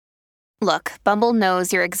Look, Bumble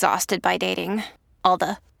knows you're exhausted by dating. All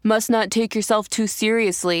the, must not take yourself too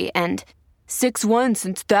seriously, and 6'1"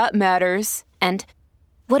 since that matters. And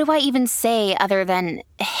what do I even say other than,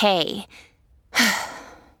 hey?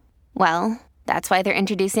 Well, that's why they're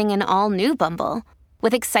introducing an all-new Bumble,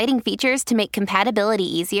 with exciting features to make compatibility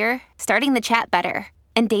easier, starting the chat better,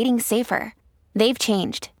 and dating safer. They've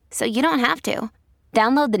changed, so you don't have to.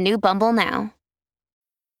 Download the new Bumble now.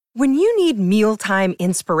 When you need mealtime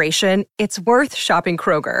inspiration, it's worth shopping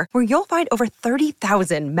Kroger, where you'll find over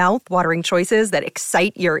 30,000 mouth-watering choices that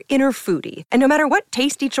excite your inner foodie. And no matter what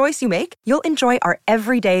tasty choice you make, you'll enjoy our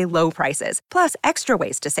everyday low prices, plus extra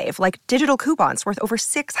ways to save, like digital coupons worth over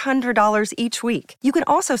 $600 each week. You can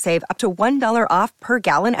also save up to $1 off per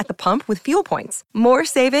gallon at the pump with fuel points. More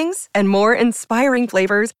savings and more inspiring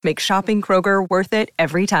flavors make shopping Kroger worth it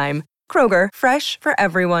every time. Kroger, fresh for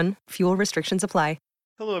everyone. Fuel restrictions apply.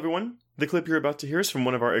 Hello everyone. The clip you're about to hear is from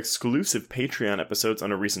one of our exclusive Patreon episodes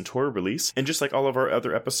on a recent horror release, and just like all of our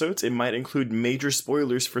other episodes, it might include major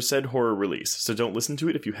spoilers for said horror release, so don't listen to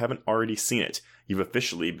it if you haven't already seen it. You've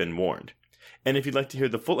officially been warned. And if you'd like to hear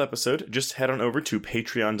the full episode, just head on over to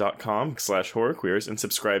patreon.com/horrorqueers and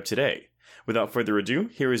subscribe today. Without further ado,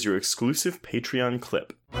 here is your exclusive Patreon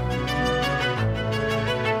clip.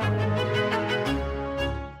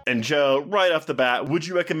 And Joe, right off the bat, would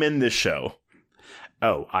you recommend this show?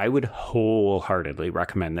 Oh, I would wholeheartedly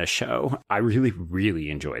recommend this show. I really, really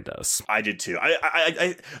enjoyed this. I did too.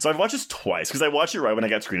 So I've watched this twice because I watched it right when I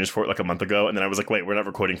got screeners for it like a month ago, and then I was like, wait, we're not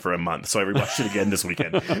recording for a month. So I rewatched it again this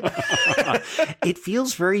weekend. It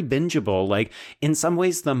feels very bingeable. Like, in some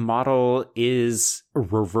ways, the model is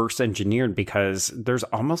reverse engineered because there's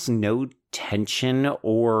almost no tension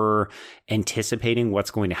or anticipating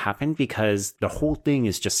what's going to happen because the whole thing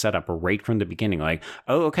is just set up right from the beginning. Like,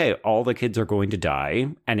 oh, okay, all the kids are going to die.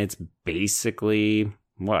 And it's basically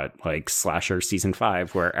like Slasher season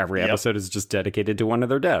 5, where every episode is just dedicated to one of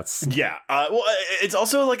their deaths. Yeah. Well, it's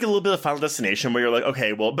also like a little bit of Final Destination where you're like,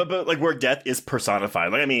 okay, well, but like where death is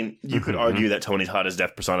personified. Like, I mean, you could argue that Tony Todd is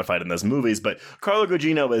death personified in those movies, but Carlo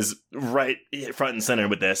Gugino is right front and center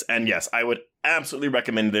with this. And yes, I would absolutely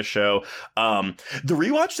recommend this show. The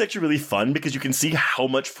rewatch is actually really fun because you can see how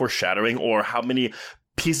much foreshadowing or how many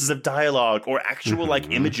pieces of dialogue or actual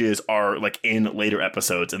like images are like in later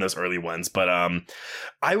episodes in those early ones. But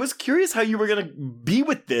I was curious how you were going to be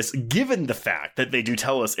with this, given the fact that they do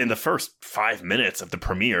tell us in the first 5 minutes of the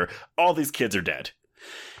premiere, all these kids are dead.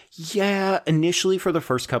 Yeah, initially for the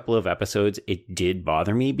first couple of episodes, it did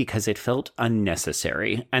bother me because it felt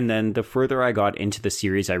unnecessary. And then the further I got into the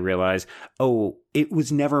series, I realized, oh, it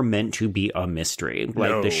was never meant to be a mystery.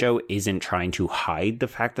 Like, the show isn't trying to hide the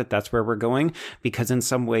fact that that's where we're going, because in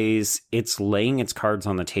some ways, it's laying its cards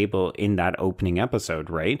on the table in that opening episode,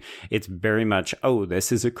 right? It's very much, oh,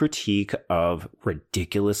 this is a critique of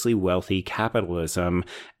ridiculously wealthy capitalism,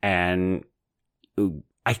 and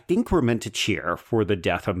I think we're meant to cheer for the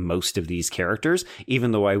death of most of these characters,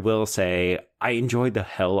 even though I will say I enjoyed the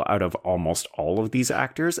hell out of almost all of these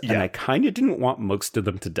actors, and I kind of didn't want most of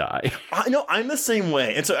them to die. I know, I'm the same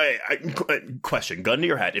way. And so, question, gun to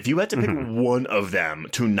your head, if you had to pick one of them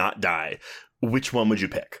to not die, which one would you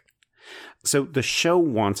pick? So the show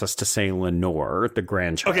wants us to say Lenore, the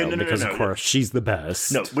grandchild, because of course she's the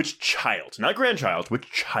best. No, which child? Not grandchild.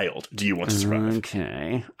 Which child do you want to survive?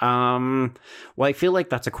 Okay. Well, I feel like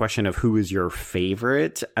that's a question of who is your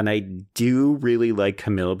favorite, and I do really like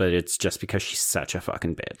Camille, but it's just because she's such a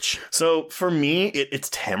fucking bitch. So for me, it's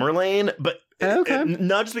Tamerlane, but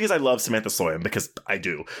not just because I love Samantha Sloyan, because I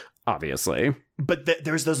do. Obviously. But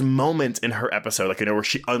there's those moments in her episode, like, you know, where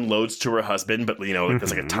she unloads to her husband, but, you know, there's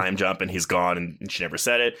like a time jump and he's gone and she never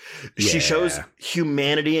said it. Yeah. She shows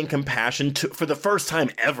humanity and compassion for the first time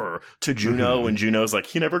ever to Juno, and Juno's like,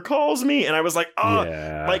 he never calls me. And I was like,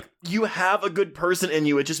 like, you have a good person in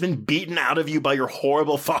you. It's just been beaten out of you by your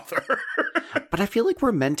horrible father. But I feel like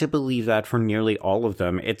we're meant to believe that for nearly all of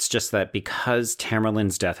them. It's just that because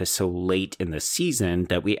Tamerlane's death is so late in the season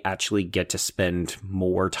that we actually get to spend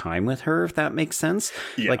more time with her, if that makes sense.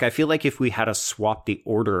 Yeah. Like, I feel like if we had to swap the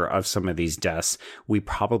order of some of these deaths, we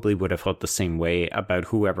probably would have felt the same way about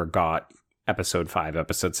whoever got episode 5,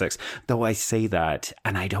 episode 6. Though I say that,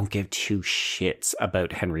 and I don't give two shits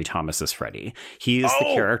about Henry Thomas's Freddy. He is the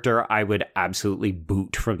character I would absolutely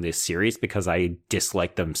boot from this series because I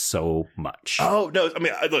dislike them so much. Oh, no, I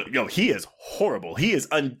mean, look, he is horrible. He is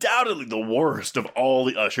undoubtedly the worst of all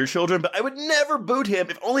the Usher children, but I would never boot him,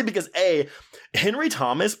 if only because, A, Henry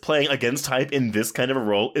Thomas playing against type in this kind of a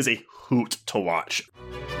role is a hoot to watch.